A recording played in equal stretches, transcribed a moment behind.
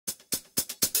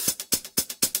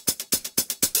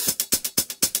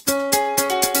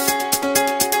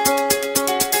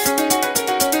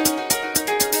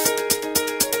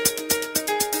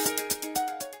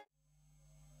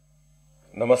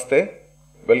Namaste.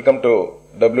 Welcome to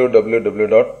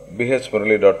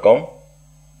www.bhmurali.com,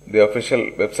 the official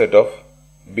website of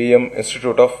BM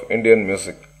Institute of Indian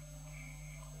Music.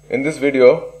 In this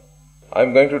video, I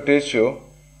am going to teach you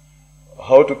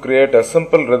how to create a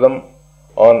simple rhythm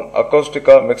on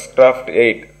Acoustica Mixcraft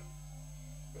 8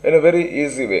 in a very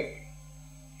easy way.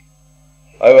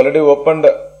 I have already opened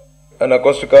an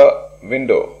Acoustica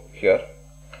window here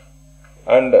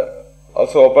and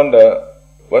also opened a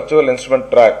virtual instrument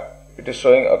track. It is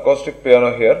showing acoustic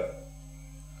piano here.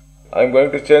 I am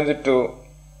going to change it to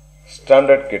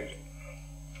standard kit.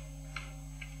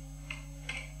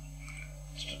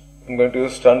 I am going to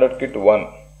use standard kit 1.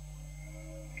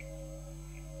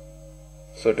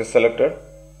 So it is selected.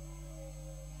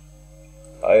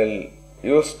 I will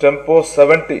use tempo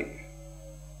 70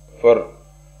 for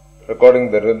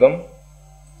recording the rhythm.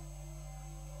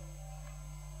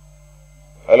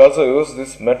 I will also use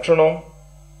this metronome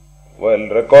while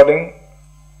recording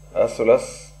as well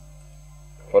as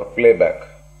for playback.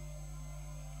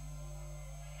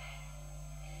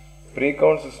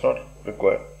 Pre-counts is not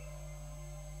required.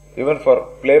 Even for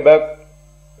playback,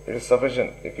 it is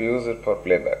sufficient if you use it for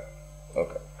playback.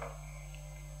 Okay.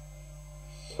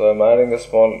 So I am adding a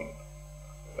small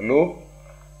loop.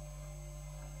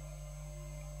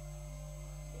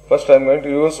 First I am going to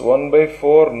use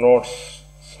 1/4 notes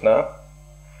snap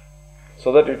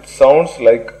so that it sounds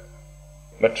like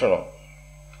metronome.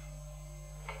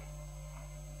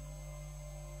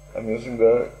 I am using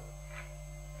the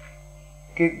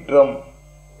kick drum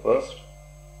first.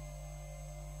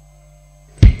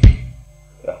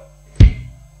 Yeah.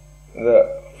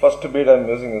 The first beat I am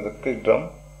using is the kick drum,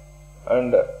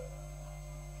 and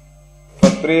for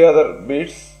 3 other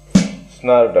beats,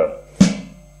 snare drum.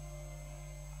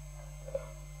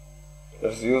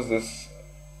 Let's use this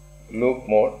loop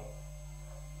mode.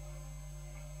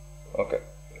 Okay,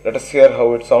 let us hear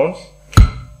how it sounds.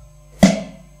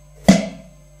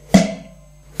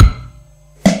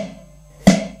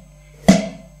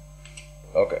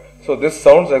 Okay, so this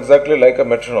sounds exactly like a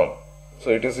metronome. So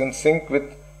it is in sync with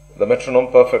the metronome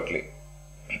perfectly.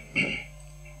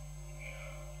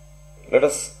 Let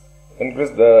us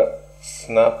increase the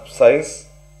snap size.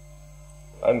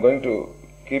 I am going to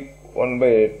keep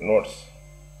 1/8 notes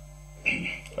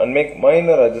and make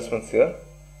minor adjustments here.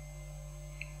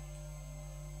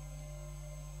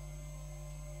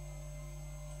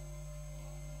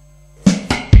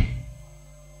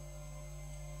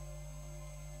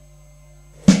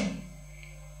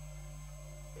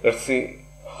 Let's see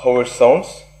how it sounds.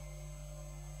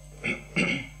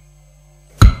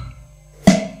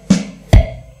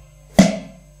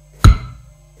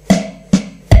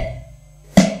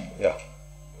 Yeah,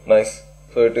 nice.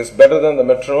 So it is better than the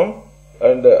metronome,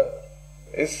 and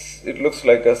it looks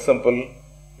like a simple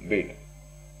beat,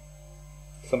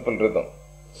 simple rhythm.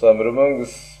 So I am removing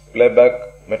this playback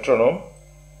metronome.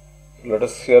 Let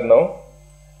us hear now.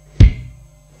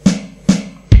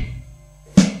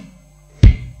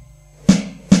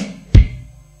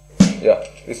 Yeah,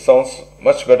 it sounds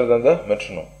much better than the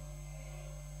metronome.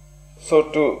 So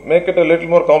to make it a little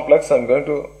more complex, I am going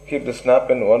to keep the snap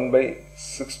in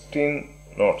 1/16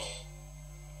 notes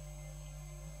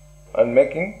and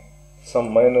making some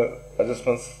minor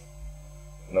adjustments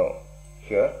now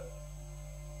here.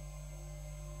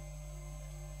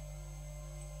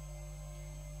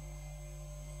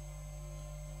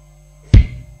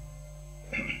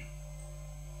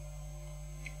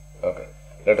 Okay,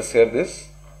 let us hear this.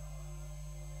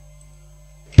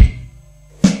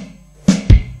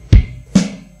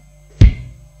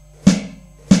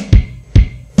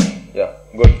 Yeah,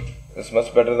 good. It's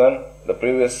much better than the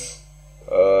previous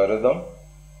rhythm.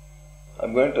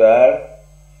 I'm going to add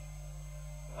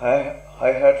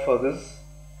hi-hat for this.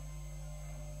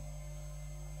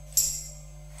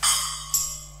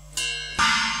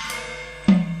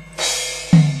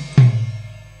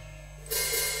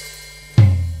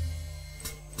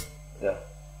 Yeah,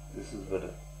 this is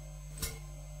better.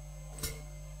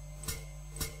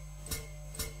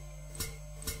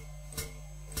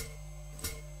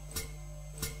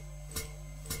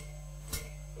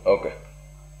 Okay,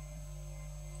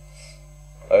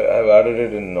 I have added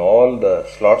it in all the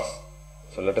slots.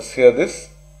 So let us hear this.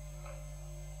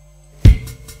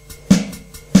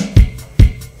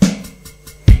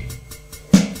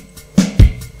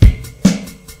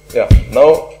 Yeah, now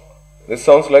this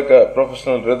sounds like a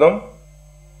professional rhythm,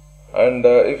 and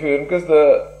if you increase the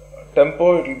tempo,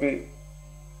 it will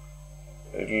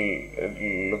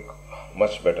look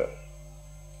much better.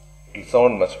 It will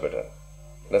sound much better.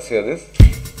 Let's hear this.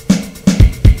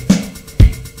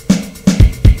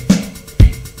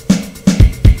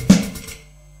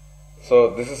 So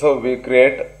this is how we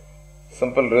create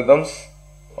simple rhythms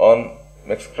on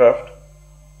Mixcraft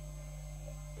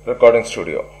recording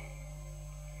studio.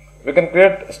 We can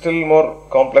create still more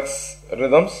complex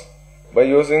rhythms by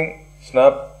using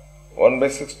snap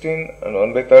 1/16 and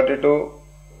 1/32.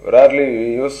 Rarely we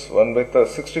use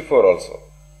 1/64 also.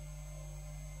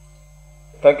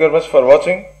 Thank you very much for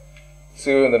watching.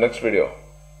 See you in the next video.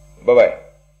 Bye bye.